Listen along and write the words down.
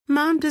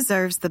Mom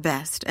deserves the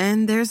best,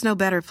 and there's no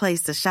better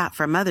place to shop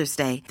for Mother's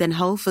Day than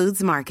Whole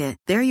Foods Market.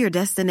 They're your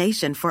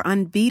destination for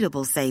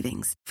unbeatable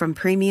savings, from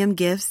premium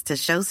gifts to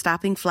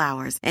show-stopping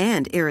flowers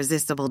and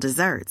irresistible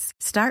desserts.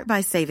 Start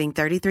by saving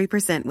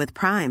 33% with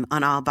Prime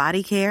on all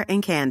body care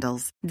and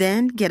candles.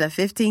 Then get a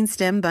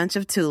 15-stem bunch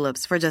of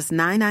tulips for just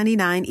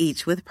 $9.99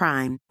 each with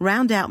Prime.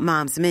 Round out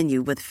Mom's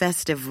menu with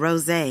festive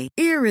rosé,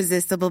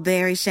 irresistible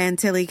berry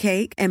chantilly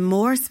cake, and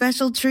more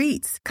special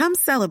treats. Come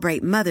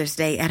celebrate Mother's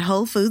Day at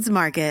Whole Foods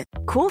Market.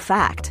 Cool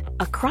fact,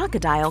 a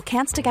crocodile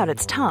can't stick out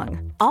its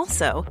tongue.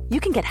 Also, you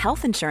can get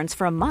health insurance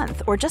for a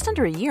month or just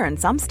under a year in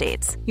some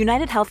states.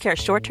 United Healthcare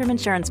short-term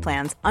insurance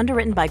plans,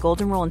 underwritten by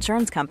Golden Rule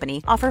Insurance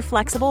Company, offer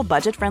flexible,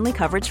 budget-friendly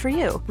coverage for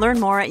you. Learn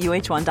more at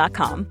uh1.com.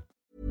 Down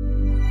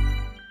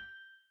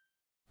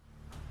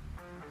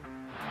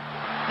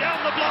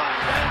the blind,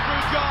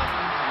 Andrew John.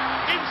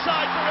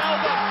 Inside for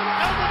Albert.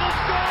 Albert will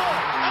score.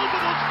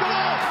 Albert will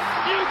score.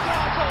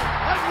 Newcastle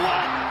have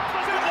won.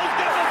 Fiddler's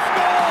going to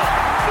score.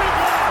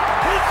 Fiddler,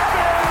 it's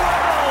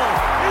farewell.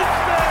 It's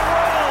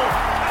farewell.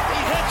 And he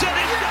hits it.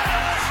 He's got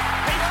it.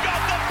 He's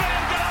got the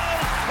field goal.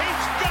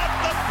 He's got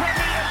the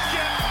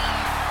premiership.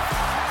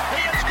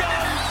 He has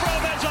gone from,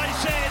 as I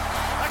said,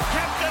 a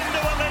captain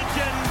to a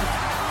legend,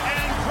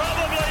 and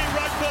probably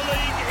rugby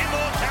league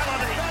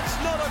immortality. That's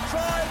not a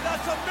try.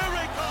 That's a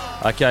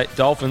miracle. Okay,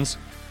 Dolphins.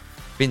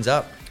 Fins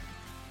up.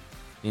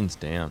 Fins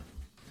down.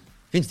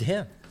 Fins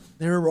down.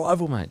 They're a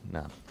rival, mate.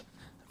 No.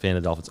 Fan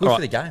of Dolphins. Good All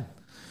for right. the game.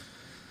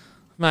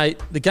 Mate,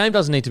 the game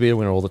doesn't need to be a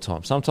winner all the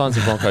time. Sometimes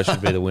the Broncos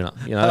should be the winner.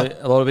 You know,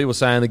 a lot of people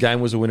saying the game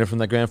was a winner from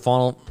the grand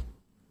final.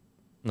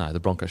 No, the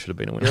Broncos should have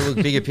been a winner. Yeah, look,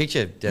 bigger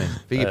picture, Dan.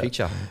 Bigger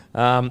picture.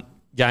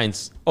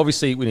 Gaines,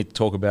 obviously we need to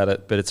talk about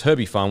it, but it's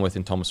Herbie Farnworth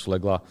and Thomas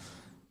Flegler.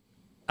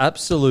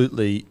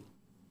 Absolutely.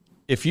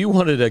 If you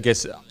wanted, I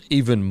guess,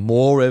 even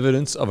more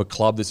evidence of a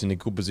club that's in a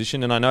good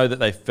position, and I know that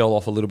they fell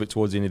off a little bit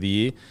towards the end of the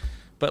year,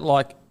 but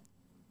like,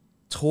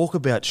 talk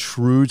about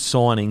shrewd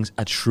signings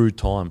at shrewd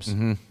times.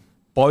 Mm-hmm.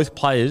 Both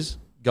players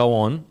go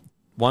on.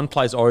 One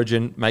plays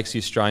Origin, makes the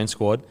Australian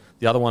squad.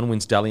 The other one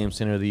wins Dally M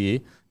Centre of the Year.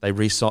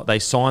 They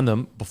sign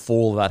them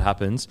before that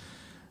happens.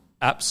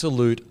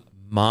 Absolute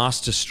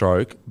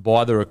masterstroke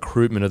by the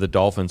recruitment of the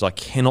Dolphins. I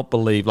cannot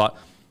believe, like,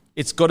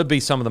 it's got to be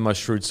some of the most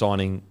shrewd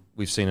signing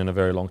we've seen in a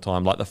very long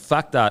time. Like, the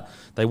fact that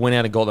they went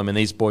out and got them, and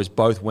these boys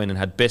both went and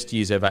had best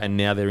years ever, and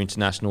now they're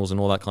internationals and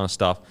all that kind of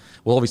stuff.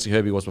 Well, obviously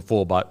Herbie was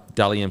before, but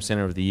Dally M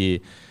Centre of the Year.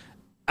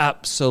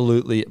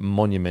 Absolutely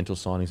monumental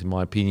signings, in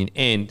my opinion.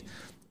 And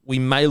we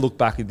may look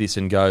back at this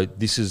and go,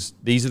 these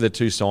are the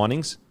two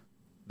signings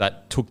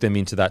that took them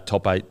into that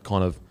top 8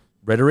 kind of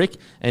rhetoric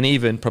and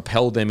even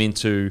propelled them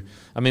into,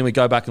 I mean, we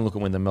go back and look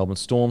at when the Melbourne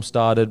Storm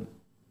started.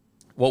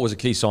 What was a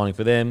key signing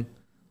for them?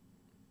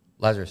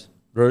 Lazarus.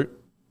 Root.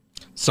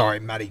 Sorry,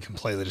 Matty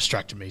completely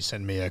distracted me.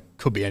 Send me a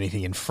could be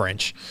anything in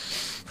French,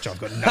 which I've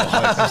got no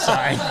hope of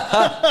saying.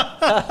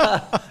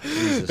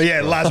 But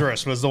yeah,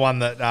 Lazarus was the one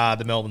that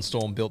the Melbourne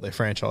Storm built their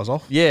franchise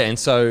off. Yeah, and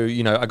so,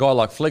 you know, a guy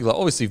like Flegler,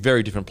 obviously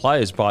very different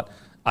players, but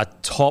a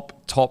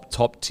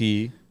top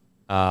tier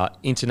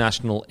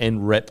international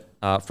and rep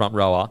front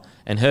rower,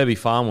 and Herbie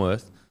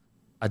Farnworth,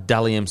 a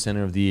Dally M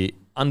Centre of the Year.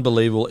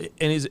 Unbelievable.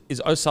 And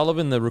is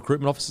O'Sullivan the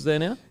recruitment officer there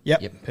now?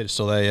 Yep. Peter's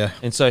still there, yeah.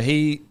 And so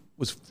he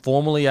was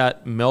formerly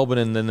at Melbourne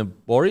and then the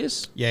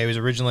Warriors? Yeah, he was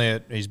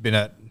originally he's been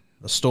at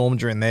the Storm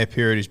during their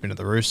period. He's been at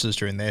the Roosters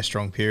during their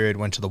strong period.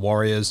 Went to the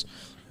Warriors,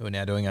 who are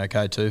now doing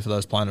okay too for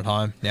those playing at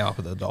home. Now up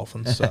at the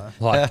Dolphins. So.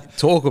 Like,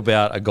 talk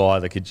about a guy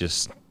that could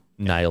just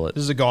nail it.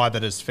 This is a guy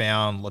that has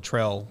found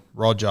Latrell,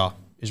 Roger,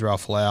 Israel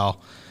Folau,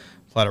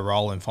 played a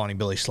role in finding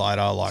Billy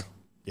Slater. Like,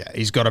 yeah,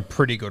 he's got a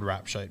pretty good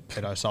rap sheet,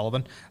 Peter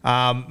O'Sullivan.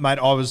 Mate,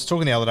 I was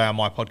talking the other day on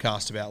my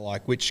podcast about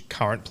like which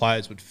current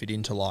players would fit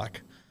into like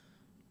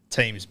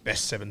teams'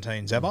 best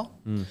 17s ever.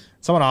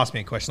 Someone asked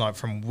me a question like,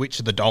 from which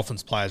of the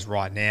Dolphins players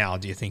right now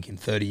do you think in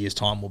 30 years'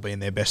 time will be in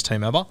their best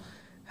team ever?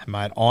 And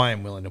mate, I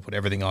am willing to put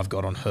everything I've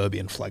got on Herbie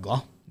and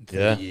Flegler in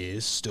 30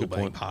 years, still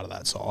being part of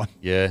that side.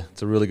 Yeah,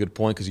 it's a really good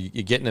point because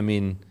you're getting them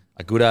in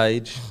a good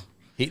age,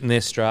 hitting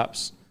their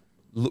straps,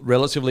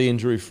 relatively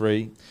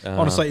injury-free.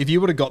 Honestly, if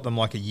you would have got them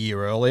like a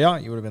year earlier,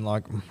 you would have been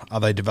like,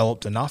 are they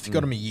developed enough? You got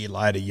them a year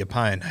later, you're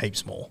paying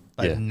heaps more.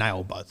 They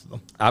nailed both of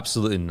them.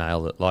 Absolutely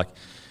nailed it. Like,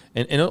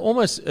 and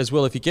almost as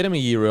well, if you get them a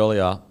year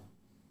earlier,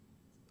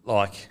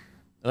 like,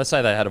 let's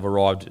say they had have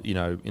arrived, you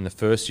know, in the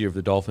first year of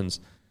the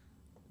Dolphins,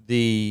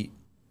 the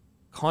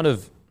kind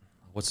of,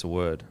 what's the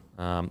word?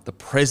 The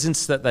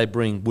presence that they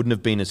bring wouldn't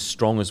have been as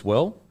strong as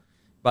well.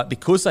 But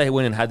because they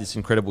went and had this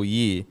incredible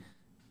year,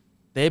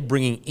 they're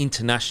bringing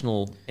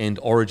international and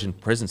origin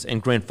presence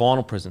and grand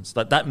final presence.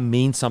 That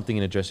means something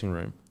in a dressing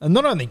room. And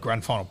not only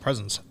grand final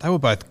presence, they were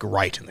both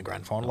great in the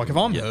grand final. Like, if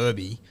I'm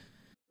Herbie...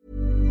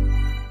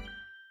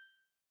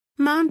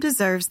 Mom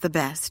deserves the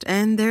best,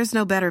 and there's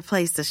no better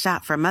place to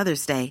shop for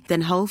Mother's Day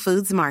than Whole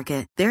Foods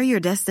Market. They're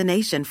your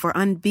destination for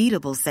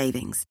unbeatable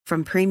savings,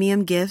 from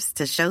premium gifts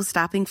to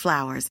show-stopping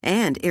flowers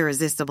and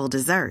irresistible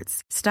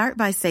desserts. Start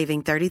by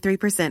saving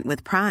 33%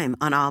 with Prime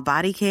on all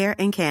body care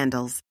and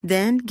candles.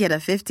 Then get a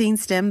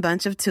 15-stem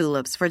bunch of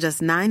tulips for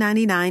just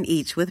 $9.99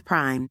 each with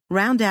Prime.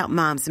 Round out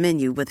Mom's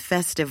menu with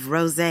festive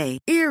rosé,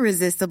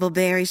 irresistible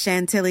berry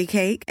chantilly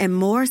cake, and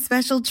more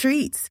special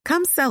treats.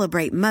 Come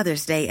celebrate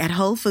Mother's Day at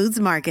Whole Foods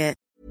Market.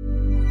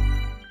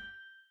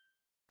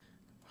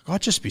 I'd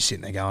just be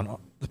sitting there going,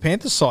 the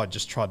Panthers side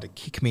just tried to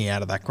kick me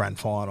out of that grand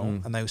final,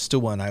 and they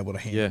still weren't able to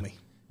handle me.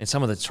 And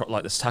some of the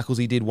the tackles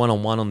he did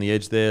one-on-one on the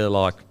edge there,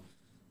 mate,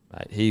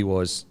 he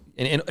was...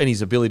 And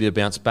his ability to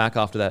bounce back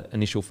after that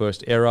initial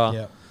first error.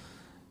 Yeah.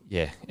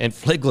 Yeah. And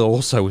Flegler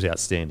also was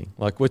outstanding.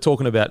 We're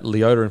talking about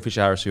Leota and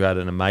Fisher-Harris, who had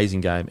an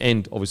amazing game,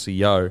 and obviously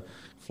Yo.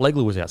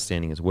 Flegler was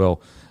outstanding as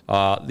well.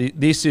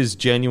 This is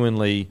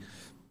genuinely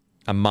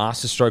a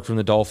masterstroke from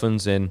the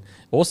Dolphins, and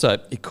also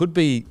it could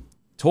be...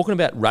 Talking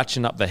about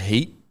ratcheting up the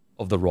heat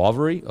of the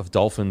rivalry of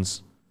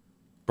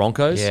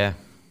Dolphins-Broncos. Yeah.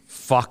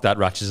 Fuck, that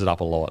ratchets it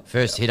up a lot.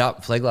 First hit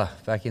up Flegler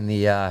back in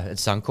the at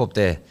Suncorp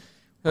there.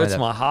 Hurts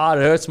my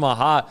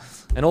heart.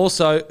 And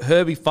also,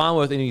 Herbie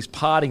Farnworth in his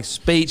parting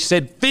speech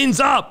said, "Fins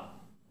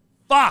up!"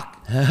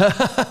 Fuck!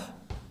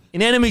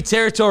 In enemy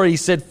territory, he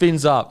said,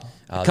 "Fins up."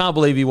 I can't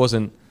believe he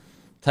wasn't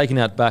taken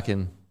out back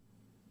and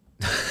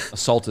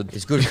assaulted.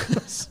 It's good.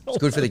 It's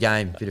good for the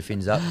game. Bit of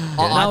fins up.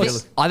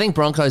 I think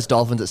Broncos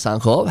Dolphins at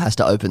Suncorp has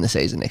to open the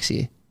season next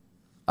year.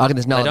 I reckon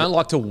there's no. They don't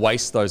like to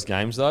waste those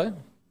games though,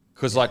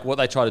 because what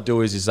they try to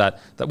do is that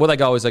what they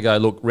go,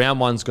 look,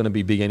 round one's going to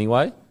be big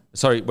anyway.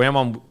 Sorry, round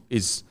one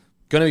is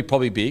going to be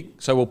probably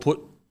big, so we'll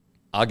put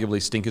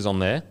arguably stinkers on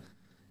there,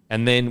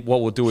 and then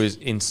what we'll do is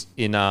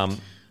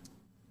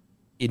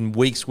in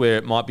weeks where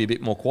it might be a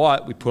bit more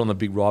quiet, we put on the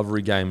big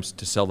rivalry games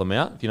to sell them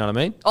out, if you know what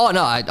I mean. Oh,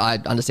 no, I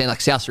understand. Like,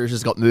 South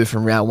Roosters got moved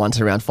from round 1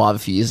 to round 5 a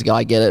few years ago.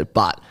 I get it.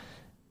 But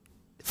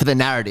for the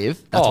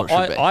narrative, that's what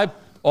it should be.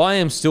 I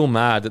am still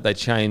mad that they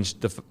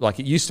changed. It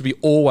used to be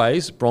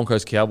always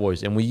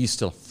Broncos-Cowboys, and we used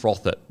to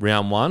froth it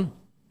round 1,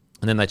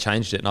 and then they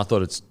changed it, and I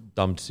thought it's a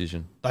dumb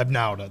decision. They've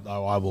nailed it,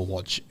 though. I will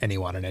watch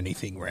anyone and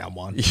anything round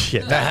 1.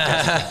 Yeah,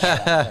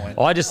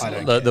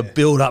 the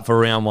build-up for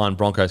round 1,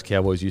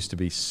 Broncos-Cowboys used to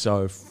be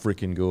so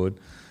freaking good.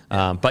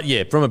 But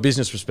yeah, from a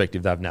business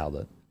perspective, they've nailed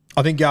it.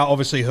 I think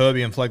obviously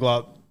Herbie and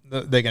Flegler,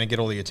 they're going to get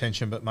all the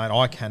attention, but mate,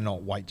 I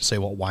cannot wait to see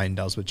what Wayne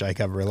does with Jake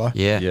Averillo.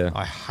 Yeah.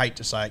 I hate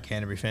to say it,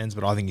 Canterbury fans,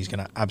 but I think he's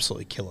going to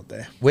absolutely kill it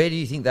there. Where do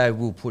you think they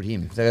will put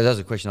him? That was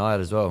a question I had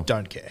as well.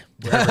 Don't care.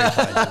 Wherever he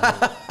plays,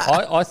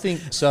 I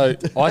think so.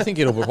 I think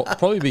it'll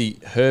probably be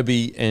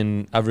Herbie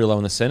and Averillo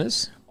in the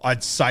centres.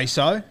 I'd say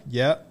so,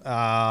 yeah.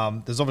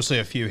 There's obviously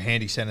a few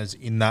handy centres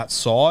in that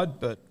side,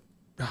 but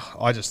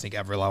I just think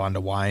Averillo under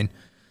Wayne.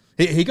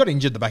 He got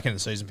injured the back end of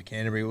the season for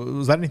Canterbury.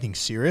 Was that anything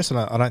serious?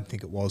 I don't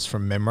think it was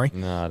from memory.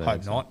 No, I don't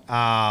Hope think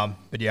not.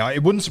 But yeah,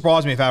 it wouldn't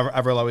surprise me if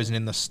Averillo isn't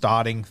in the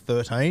starting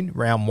 13,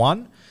 round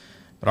 1.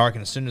 But I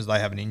reckon as soon as they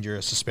have an injury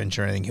or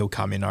suspension or anything, he'll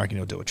come in. I reckon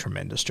he'll do a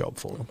tremendous job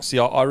for them. See,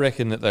 I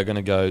reckon that they're going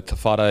to go to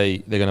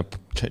Fade. They're going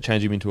to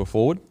change him into a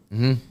forward.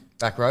 Mm-hmm.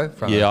 Back row?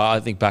 I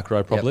think back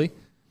row probably. Yep.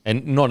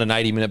 And not an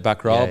 80-minute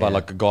back row, but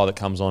like a guy that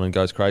comes on and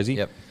goes crazy.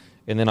 Yep.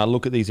 And then I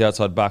look at these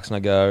outside backs and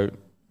I go,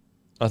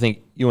 I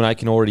think Ewan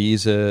Aiken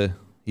he's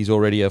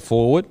already a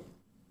forward.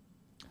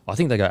 I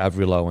think they go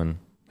Averillo and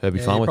Herbie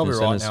Farnworth. You're probably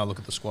right centers. now. Look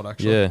at the squad,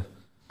 actually. Yeah.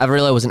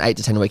 Averillo was an 8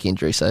 to 10 week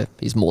injury, so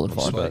he's more than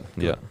fine. But,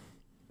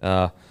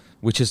 yeah.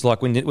 Which is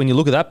like when you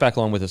look at that back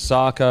line with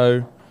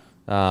Asako,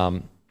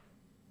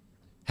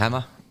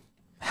 Hammer.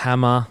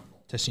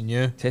 Tessie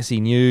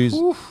News,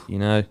 you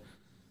know,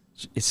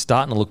 it's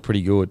starting to look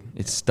pretty good.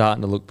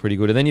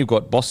 And then you've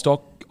got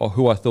Bostock,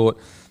 who I thought,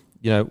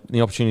 you know, the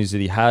opportunities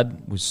that he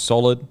had was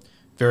solid.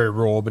 Very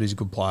raw, but he's a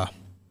good player.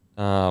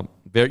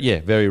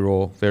 Very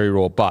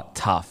raw, but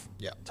tough.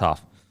 Yeah.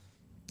 Tough.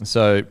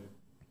 So,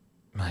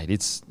 mate,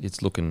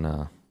 it's looking...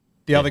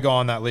 The other guy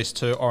on that list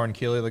too, Oren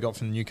Keeley, they got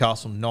from the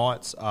Newcastle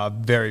Knights, a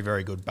very,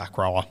 very good back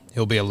rower.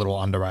 He'll be a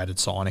little underrated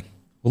signing.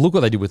 Well, look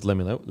what they did with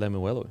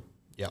Lemuelu.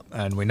 Yeah,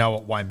 and we know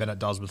what Wayne Bennett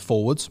does with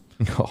forwards.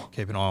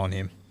 Keep an eye on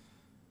him.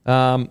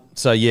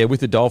 So, yeah, with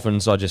the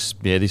Dolphins, these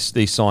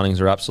signings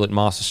are absolute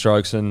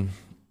masterstrokes. And,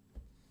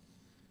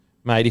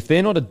 mate, if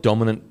they're not a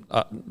dominant,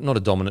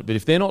 but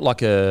if they're not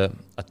like a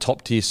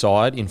top-tier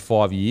side in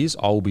 5 years,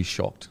 I'll be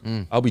shocked.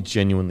 I'll be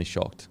genuinely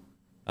shocked.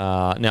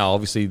 Now,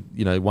 obviously,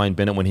 you know, Wayne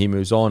Bennett, when he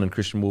moves on and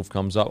Christian Wolf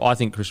comes up, I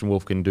think Christian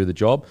Wolf can do the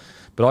job.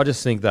 But I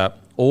just think that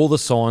all the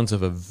signs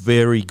of a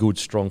very good,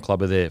 strong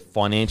club are there.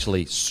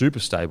 Financially super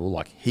stable,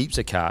 like heaps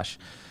of cash,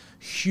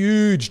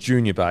 huge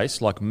junior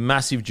base, like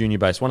massive junior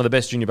base, one of the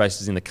best junior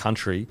bases in the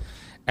country,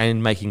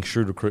 and making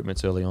shrewd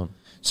recruitments early on.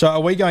 So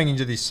are we going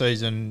into this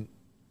season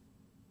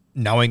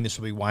knowing this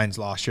will be Wayne's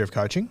last year of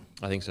coaching?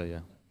 I think so, yeah.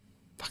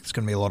 Fuck, there's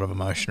going to be a lot of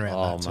emotion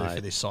around that too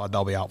for this side.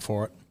 They'll be up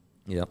for it.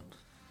 Yep.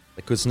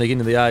 They could sneak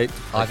into the 8.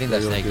 I think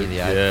they're sneaking in the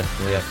 8.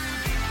 Yeah.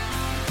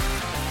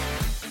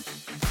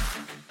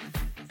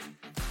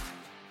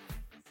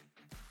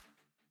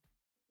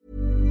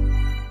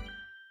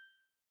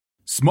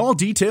 Small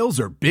details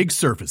are big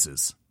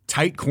surfaces.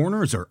 Tight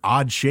corners are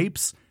odd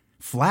shapes.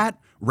 Flat,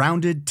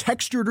 rounded,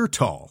 textured, or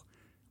tall.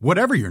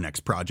 Whatever your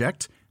next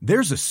project,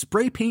 there's a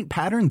spray paint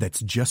pattern that's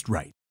just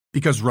right.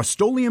 Because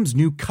Rust-Oleum's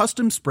new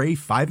Custom Spray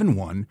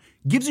 5-in-1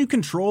 gives you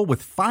control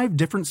with 5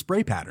 different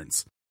spray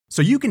patterns.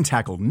 So you can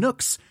tackle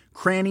nooks,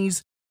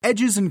 crannies,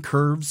 edges, and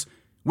curves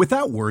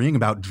without worrying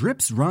about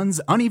drips, runs,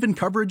 uneven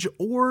coverage,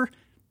 or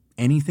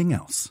anything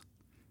else.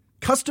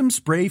 Custom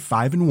Spray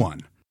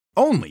 5-in-1.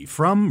 Only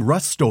from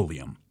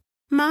Rust-Oleum.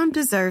 Mom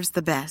deserves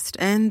the best,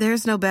 and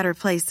there's no better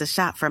place to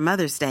shop for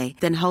Mother's Day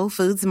than Whole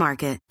Foods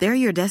Market. They're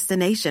your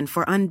destination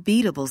for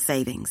unbeatable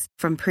savings,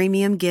 from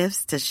premium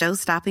gifts to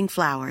show-stopping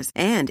flowers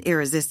and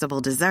irresistible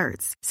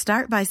desserts.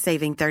 Start by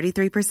saving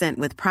 33%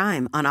 with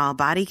Prime on all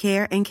body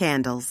care and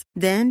candles.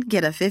 Then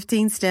get a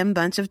 15-stem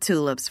bunch of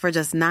tulips for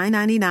just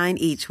 $9.99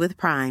 each with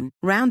Prime.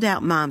 Round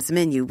out Mom's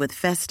menu with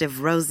festive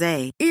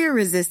rosé,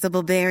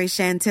 irresistible berry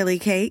chantilly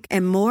cake,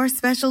 and more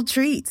special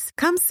treats.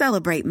 Come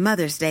celebrate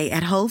Mother's Day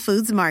at Whole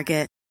Foods Market.